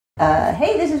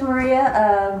Hey, this is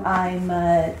Maria.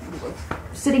 I'm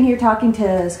sitting here talking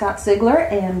to Scott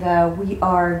Sigler, and we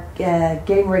are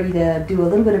getting ready to do a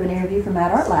little bit of an interview from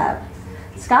Mad Art Lab.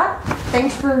 Scott,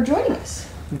 thanks for joining us.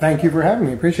 Thank you for having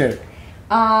me. Appreciate it.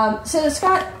 So,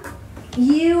 Scott,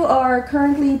 you are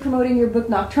currently promoting your book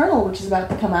Nocturnal, which is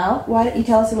about to come out. Why don't you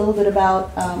tell us a little bit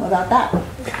about that?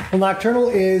 Well, Nocturnal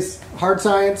is hard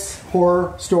science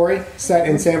horror story set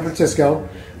in San Francisco.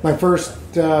 My first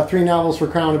 3 novels for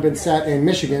Crown have been set in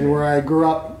Michigan, where I grew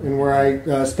up and where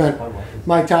I spent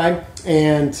my time.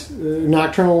 And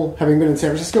Nocturnal, having been in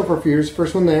San Francisco for a few years,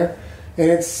 first one there. And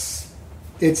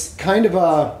it's kind of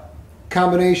a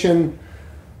combination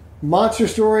monster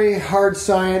story, hard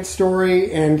science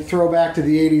story, and throwback to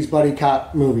the 80s buddy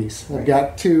cop movies. I've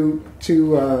got two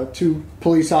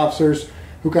police officers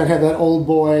who kind of have that old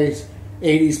boys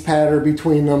 80s patter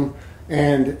between them.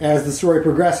 And as the story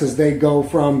progresses, they go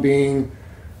from being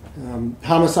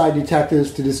homicide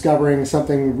detectives to discovering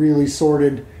something really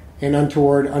sordid and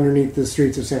untoward underneath the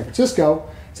streets of San Francisco,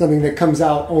 something that comes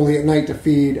out only at night to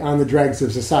feed on the dregs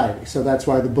of society. So that's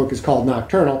why the book is called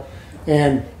Nocturnal.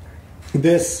 And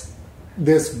this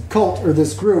cult or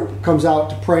this group comes out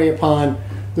to prey upon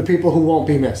the people who won't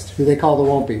be missed, who they call the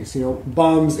won't be's. You know,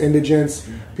 bums, indigents,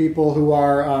 people who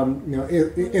are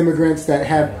immigrants that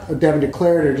haven't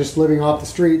declared or just living off the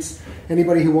streets.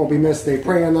 Anybody who won't be missed, they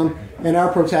prey on them. And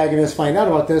our protagonists find out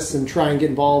about this and try and get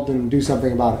involved and do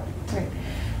something about it. Right.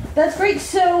 That's great.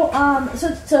 So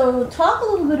talk a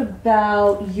little bit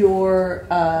about your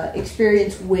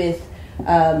experience with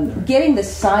getting the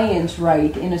science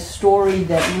right in a story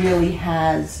that really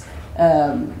has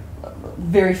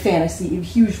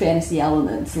huge fantasy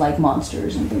elements like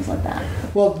monsters and things like that.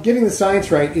 Well, getting the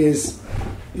science right is,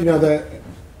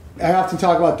 I often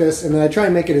talk about this, and I try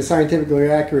and make it as scientifically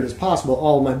accurate as possible,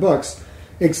 all of my books,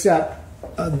 except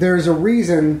there's a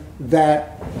reason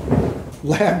that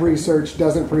lab research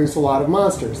doesn't produce a lot of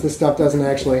monsters. This stuff doesn't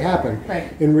actually happen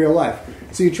in real life.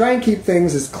 So you try and keep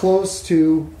things as close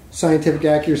to scientific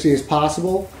accuracy as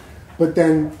possible, but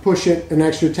then push it an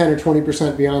extra 10 or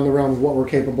 20% beyond the realm of what we're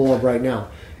capable of right now.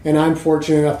 And I'm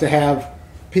fortunate enough to have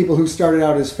people who started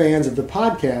out as fans of the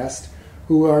podcast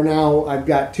who are now, I've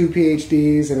got 2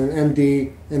 PhDs and an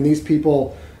MD, and these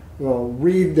people will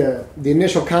read the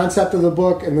initial concept of the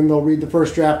book, and then they'll read the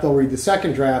first draft, they'll read the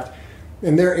second draft,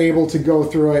 and they're able to go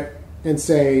through it and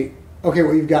say, okay,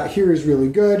 what you've got here is really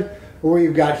good, or what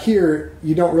you've got here,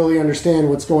 you don't really understand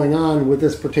what's going on with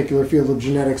this particular field of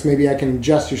genetics. Maybe I can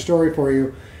adjust your story for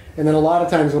you. And then a lot of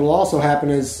times what will also happen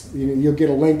is you'll get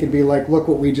a link and be like, look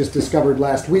what we just discovered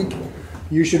last week.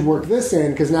 You should work this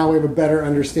in because now we have a better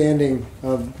understanding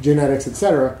of genetics,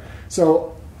 etc.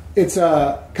 So it's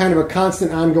a kind of a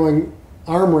constant ongoing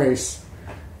arm race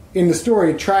in the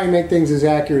story to try and make things as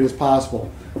accurate as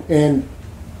possible. And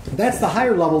that's the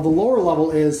higher level. The lower level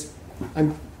is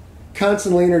I'm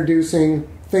constantly introducing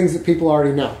things that people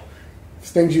already know.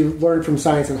 Things you learned from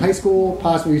science in high school,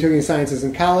 possibly you took any sciences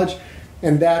in college,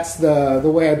 and that's the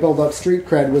way I build up street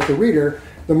cred with the reader.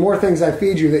 The more things I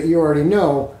feed you that you already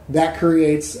know, that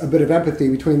creates a bit of empathy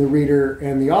between the reader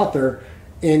and the author,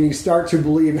 and you start to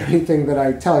believe anything that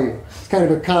I tell you. It's kind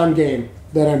of a con game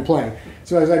that I'm playing.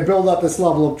 So as I build up this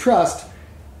level of trust,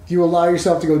 you allow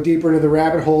yourself to go deeper into the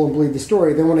rabbit hole and believe the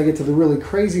story. Then when I get to the really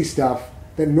crazy stuff,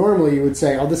 that normally you would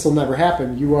say, oh, this will never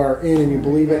happen. You are in and you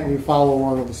believe it and you follow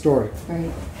along with the story. Right.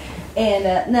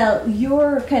 And now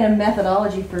your kind of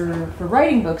methodology for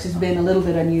writing books has been a little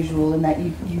bit unusual in that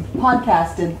you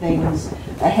podcasted things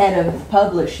ahead of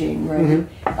publishing, right?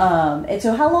 Mm-hmm. And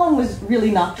so how long was really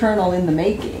Nocturnal in the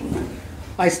making?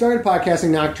 I started podcasting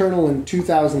Nocturnal in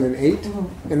 2008,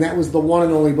 mm-hmm. and that was the one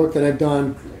and only book that I've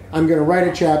done. I'm going to write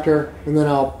a chapter and then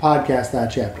I'll podcast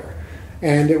that chapter.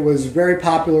 And it was very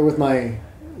popular with my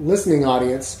listening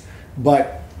audience,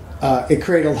 but it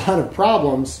created a lot of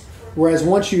problems. Whereas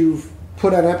once you've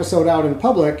put an episode out in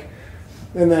public,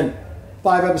 and then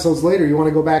 5 episodes later you want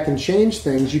to go back and change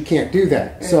things, you can't do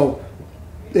that. So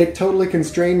it totally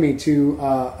constrained me to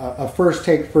a first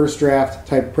take, first draft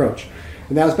type approach.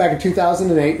 And that was back in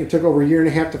 2008. It took over a year and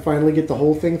a half to finally get the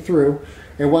whole thing through.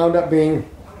 It wound up being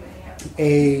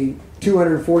a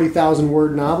 240,000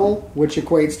 word novel, which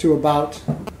equates to about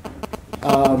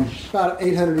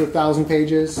 800 to 1,000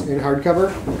 pages in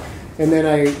hardcover. And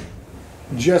then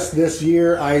just this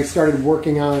year, I started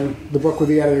working on the book with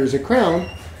the editors at Crown.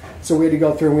 So we had to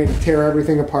go through and we had to tear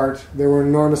everything apart. There were an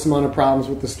enormous amount of problems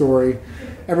with the story.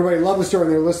 Everybody loved the story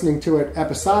and they were listening to it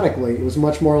episodically. It was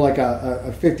much more like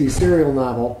a 50s serial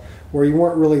novel where you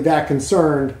weren't really that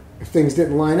concerned if things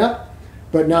didn't line up.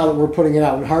 But now that we're putting it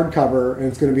out in hardcover and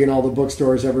it's going to be in all the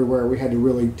bookstores everywhere, we had to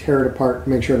really tear it apart and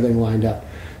make sure everything lined up.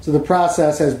 So the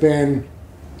process has been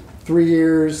 3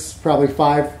 years, probably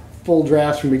 5 full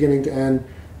drafts from beginning to end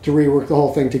to rework the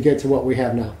whole thing to get to what we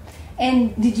have now.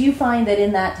 And did you find that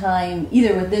in that time,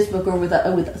 either with this book or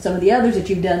with some of the others that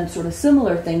you've done sort of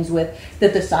similar things with,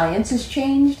 that the science has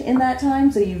changed in that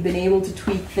time? So you've been able to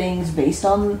tweak things based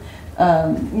on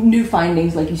new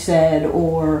findings, like you said,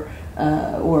 or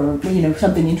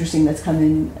something interesting that's come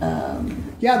in.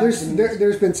 Yeah,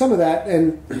 there's been some of that,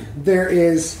 and there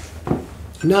is,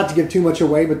 not to give too much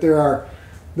away, but there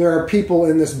are people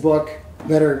in this book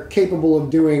that are capable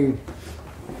of doing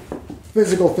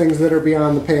physical things that are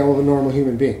beyond the pale of a normal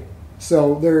human being.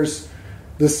 So there's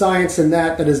the science in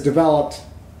that has developed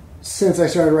since I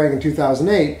started writing in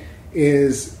 2008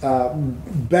 is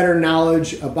better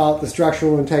knowledge about the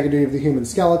structural integrity of the human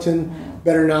skeleton,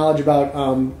 better knowledge about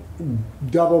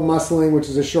double muscling, which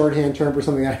is a shorthand term for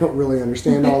something I don't really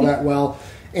understand all that well,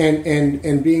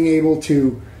 and being able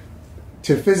to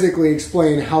physically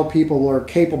explain how people are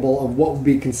capable of what would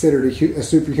be considered a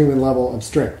superhuman level of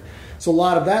strength. So a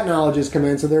lot of that knowledge has come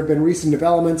in. So there have been recent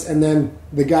developments, and then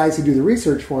the guys who do the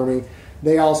research for me,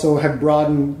 they also have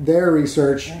broadened their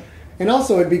research. And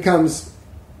also it becomes,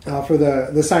 for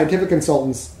the scientific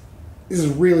consultants, this is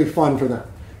really fun for them.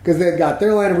 Because they've got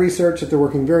their line of research that they're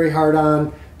working very hard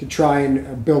on to try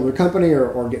and build their company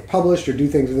or get published or do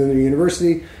things within the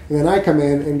university. And then I come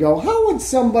in and go, how would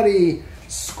somebody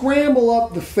scramble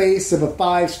up the face of a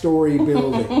 5-story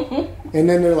building? And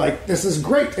then they're like, this is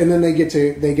great. And then they get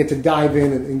to dive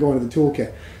in and go into the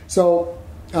toolkit. So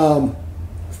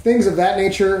things of that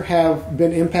nature have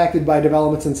been impacted by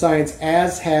developments in science,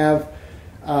 as have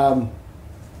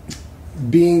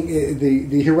being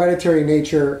the hereditary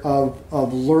nature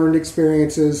of learned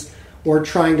experiences, or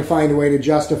trying to find a way to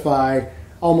justify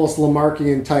almost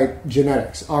Lamarckian type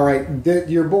genetics. All right,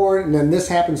 you're born and then this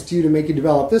happens to you to make you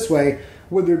develop this way.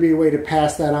 Would there be a way to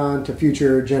pass that on to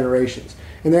future generations?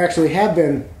 And there actually have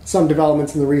been some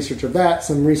developments in the research of that,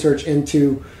 some research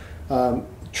into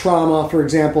trauma, for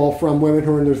example, from women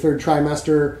who were in their 3rd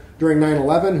trimester during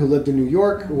 9/11, who lived in New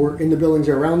York, who were in the buildings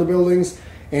or around the buildings,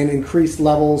 and increased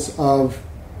levels of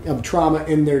trauma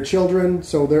in their children.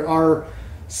 So there are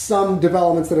some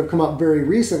developments that have come up very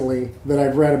recently that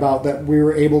I've read about that we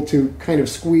were able to kind of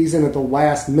squeeze in at the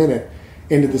last minute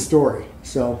into the story.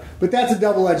 So, but that's a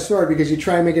double-edged sword, because you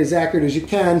try and make it as accurate as you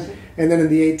can, and then in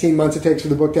the 18 months it takes for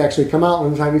the book to actually come out,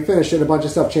 and by the time you finish it, a bunch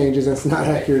of stuff changes and it's not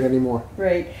accurate anymore.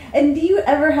 Right. And do you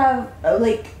ever have a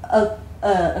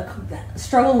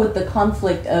struggle with the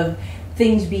conflict of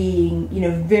things being,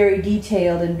 very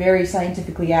detailed and very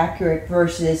scientifically accurate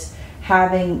versus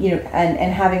having,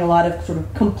 and having a lot of sort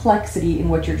of complexity in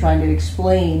what you're trying to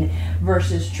explain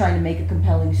versus trying to make a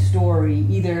compelling story,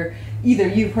 either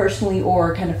you personally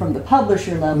or kind of from the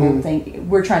publisher level think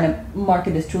we're trying to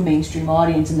market this to a mainstream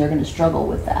audience and they're going to struggle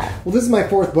with that? Well, this is my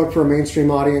 4th book for a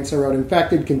mainstream audience. I wrote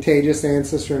Infected, Contagious,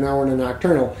 Ancestor, and now we're in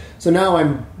Nocturnal. So now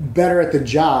I'm better at the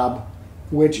job,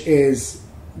 which is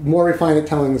more refined at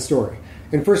telling the story.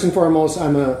 And first and foremost,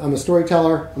 I'm a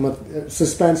storyteller. I'm a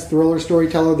suspense thriller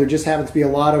storyteller. There just happens to be a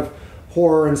lot of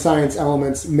horror and science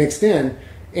elements mixed in.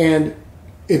 And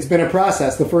it's been a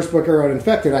process. The first book I wrote,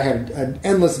 Infected, I had an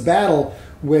endless battle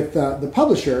with the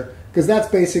publisher, because that's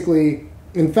basically,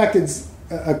 Infected's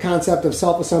a concept of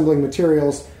self-assembling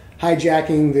materials,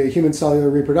 hijacking the human cellular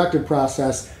reproductive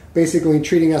process, basically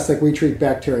treating us like we treat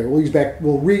bacteria. We'll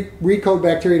recode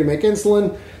bacteria to make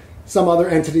insulin. Some other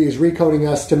entity is recoding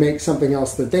us to make something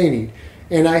else that they need.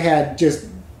 And I had just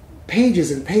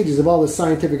pages and pages of all this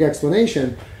scientific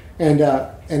explanation, and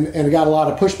got a lot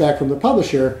of pushback from the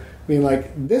publisher, being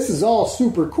like, this is all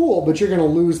super cool, but you're going to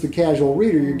lose the casual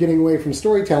reader. You're getting away from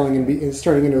storytelling and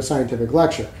turning into a scientific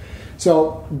lecture.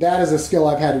 So that is a skill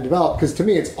I've had to develop, because to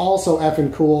me it's also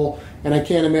effing cool, and I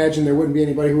can't imagine there wouldn't be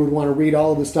anybody who would want to read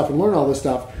all of this stuff and learn all this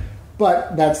stuff.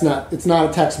 But it's not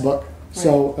a textbook.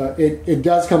 So it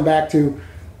does come back to,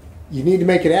 you need to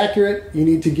make it accurate, you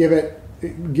need to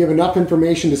give enough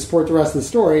information to support the rest of the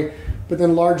story, but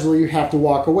then largely you have to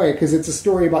walk away, because it's a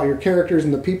story about your characters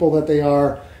and the people that they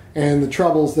are and the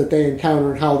troubles that they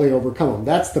encounter and how they overcome them.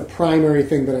 That's the primary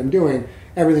thing that I'm doing.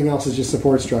 Everything else is just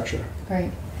support structure.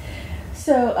 Right.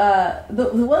 So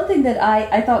the one thing that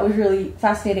I thought was really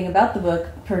fascinating about the book,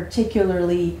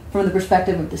 particularly from the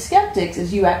perspective of the skeptics,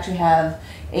 is you actually have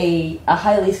a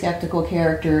highly skeptical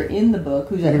character in the book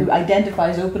who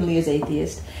identifies openly as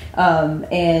atheist,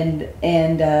 and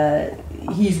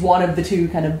he's one of the 2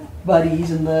 kind of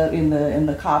buddies in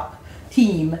the cop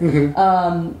team.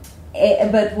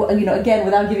 But again,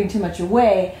 without giving too much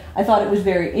away, I thought it was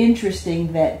very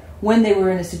interesting that when they were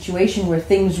in a situation where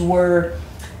things were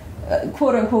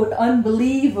quote unquote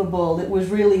unbelievable, it was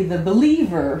really the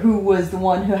believer who was the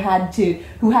one who had to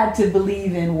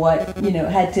believe in what,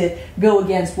 had to go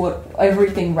against what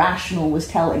everything rational was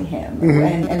telling him,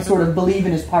 and sort of believe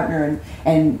in his partner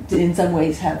and in some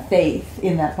ways have faith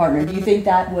in that partner. Do you think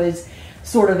that was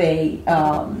sort of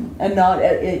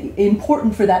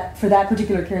important for that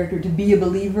particular character to be a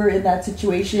believer in that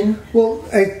situation? Well,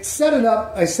 I set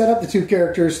up the two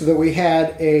characters so that we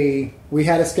had a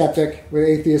skeptic, an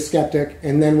atheist skeptic,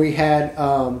 and then we had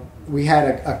a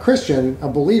Christian, a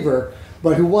believer,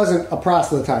 but who wasn't a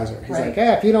proselytizer. He's like,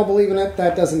 if you don't believe in it,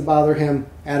 that doesn't bother him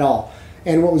at all.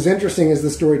 And what was interesting as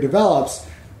the story develops,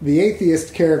 the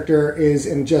atheist character is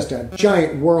in just a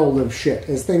giant world of shit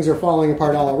as things are falling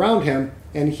apart all around him,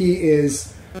 and he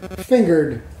is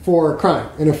fingered for crime,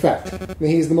 in effect. I mean,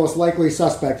 he's the most likely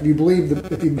suspect. If you believe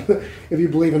if you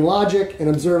believe in logic and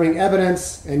observing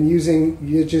evidence and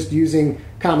using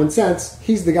common sense,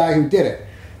 he's the guy who did it.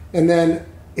 And then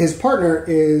his partner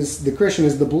is the Christian,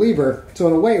 is the believer. So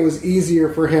in a way, it was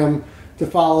easier for him to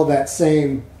follow that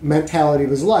same mentality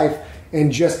of his life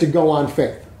and just to go on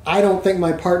faith. I don't think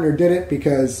my partner did it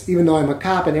because even though I'm a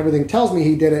cop and everything tells me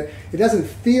he did it, it doesn't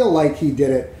feel like he did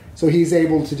it. So he's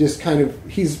able to just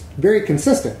he's very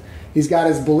consistent. He's got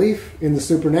his belief in the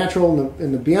supernatural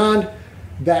and the beyond.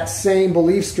 That same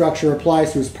belief structure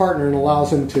applies to his partner and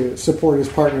allows him to support his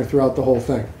partner throughout the whole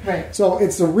thing. Right. So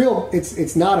it's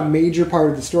not a major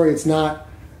part of the story. It's not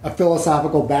a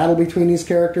philosophical battle between these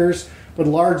characters. But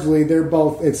largely,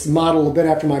 it's modeled a bit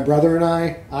after my brother and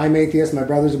I. I'm atheist, my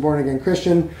brother's a born-again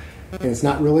Christian, and it's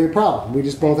not really a problem. We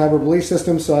just both have our belief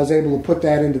system, so I was able to put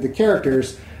that into the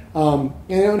characters.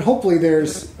 And hopefully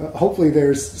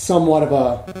there's somewhat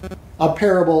of a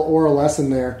parable or a lesson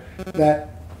there that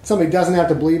somebody doesn't have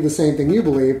to believe the same thing you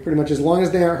believe, pretty much as long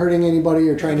as they aren't hurting anybody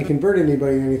or trying to convert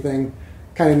anybody to anything,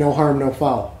 kind of no harm, no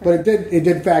foul. But it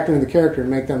did factor into the character and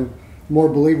make them more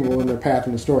believable in their path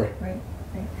in the story. Right.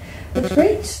 That's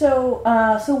great. So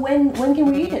when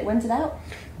can we read it? When's it out?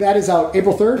 That is out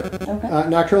April 3rd. Okay.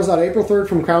 Nocturnal's out April 3rd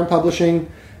from Crown Publishing.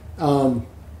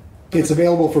 It's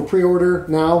available for pre-order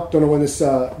now. Don't know when this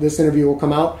interview will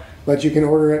come out, but you can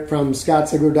order it from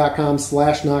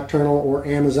scottsigler.com/nocturnal or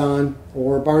Amazon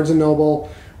or Barnes & Noble,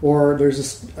 or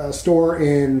there's a store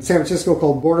in San Francisco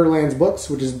called Borderlands Books,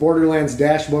 which is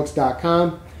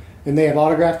borderlands-books.com, and they have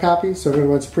autographed copies, so if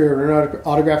anyone wants to pre-order an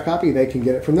autographed copy, they can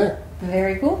get it from there.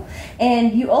 Very cool.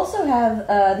 And you also have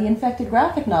the Infected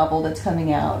graphic novel that's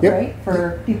coming out, yep. right?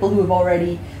 For people who have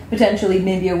already potentially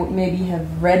maybe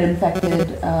have read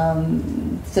Infected.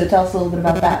 So tell us a little bit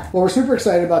about that. Well, we're super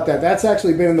excited about that. That's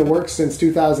actually been in the works since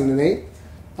 2008.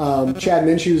 Chad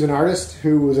Minshew is an artist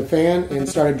who was a fan and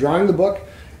started drawing the book.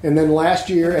 And then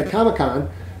last year at Comic-Con,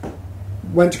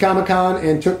 went to Comic-Con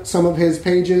and took some of his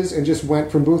pages and just went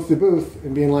from booth to booth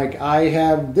and being like, I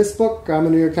have this book, I'm a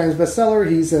New York Times bestseller,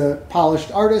 he's a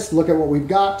polished artist, look at what we've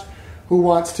got, who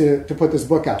wants to put this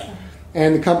book out?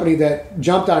 And the company that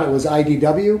jumped on it was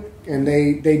IDW, and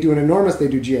they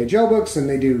do G.I. Joe books, and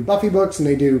they do Buffy books, and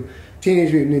they do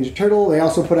Teenage Mutant Ninja Turtle. They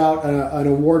also put out an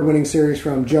award-winning series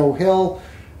from Joe Hill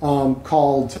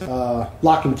called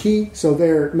Lock and Key. So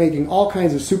they're making all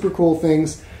kinds of super cool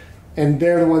things. And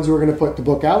they're the ones who are going to put the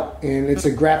book out. And it's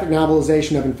a graphic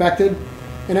novelization of Infected.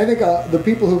 And I think the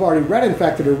people who've already read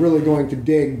Infected are really going to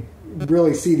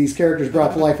really see these characters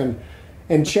brought to life.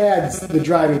 And Chad's the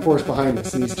driving force behind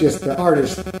this. He's just, the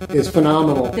artist is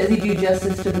phenomenal. Does he do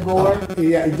justice to the gore?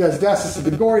 Yeah, he does justice to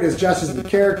the gore. He does justice to the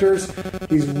characters.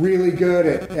 He's really good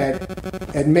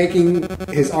at making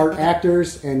his art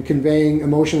actors and conveying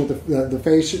emotion with the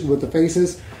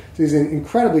faces. So he's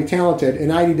incredibly talented,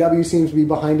 and IDW seems to be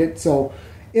behind it. So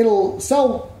it'll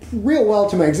sell real well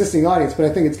to my existing audience, but I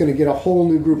think it's going to get a whole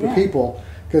new group of people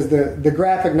because the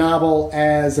graphic novel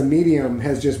as a medium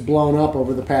has just blown up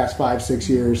over the past 5-6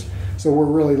 years. So we're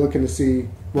really looking to see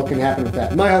what can happen with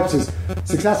that. My hopes is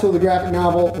successful with the graphic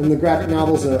novel, and the graphic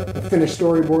novel's a finished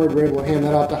storyboard. We're able to hand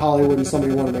that off to Hollywood, and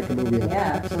somebody want to make a movie of it.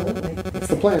 Yeah, absolutely. That's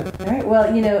the plan. All right. Well,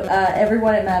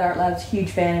 everyone at Mad Art Lab's a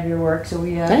huge fan of your work, so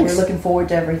we're looking forward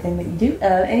to everything that you do.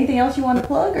 Anything else you want to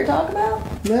plug or talk about?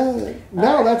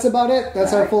 No, that's about it.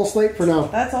 That's our full slate for now.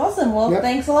 That's awesome. Well,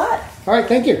 thanks a lot. All right,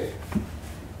 thank you.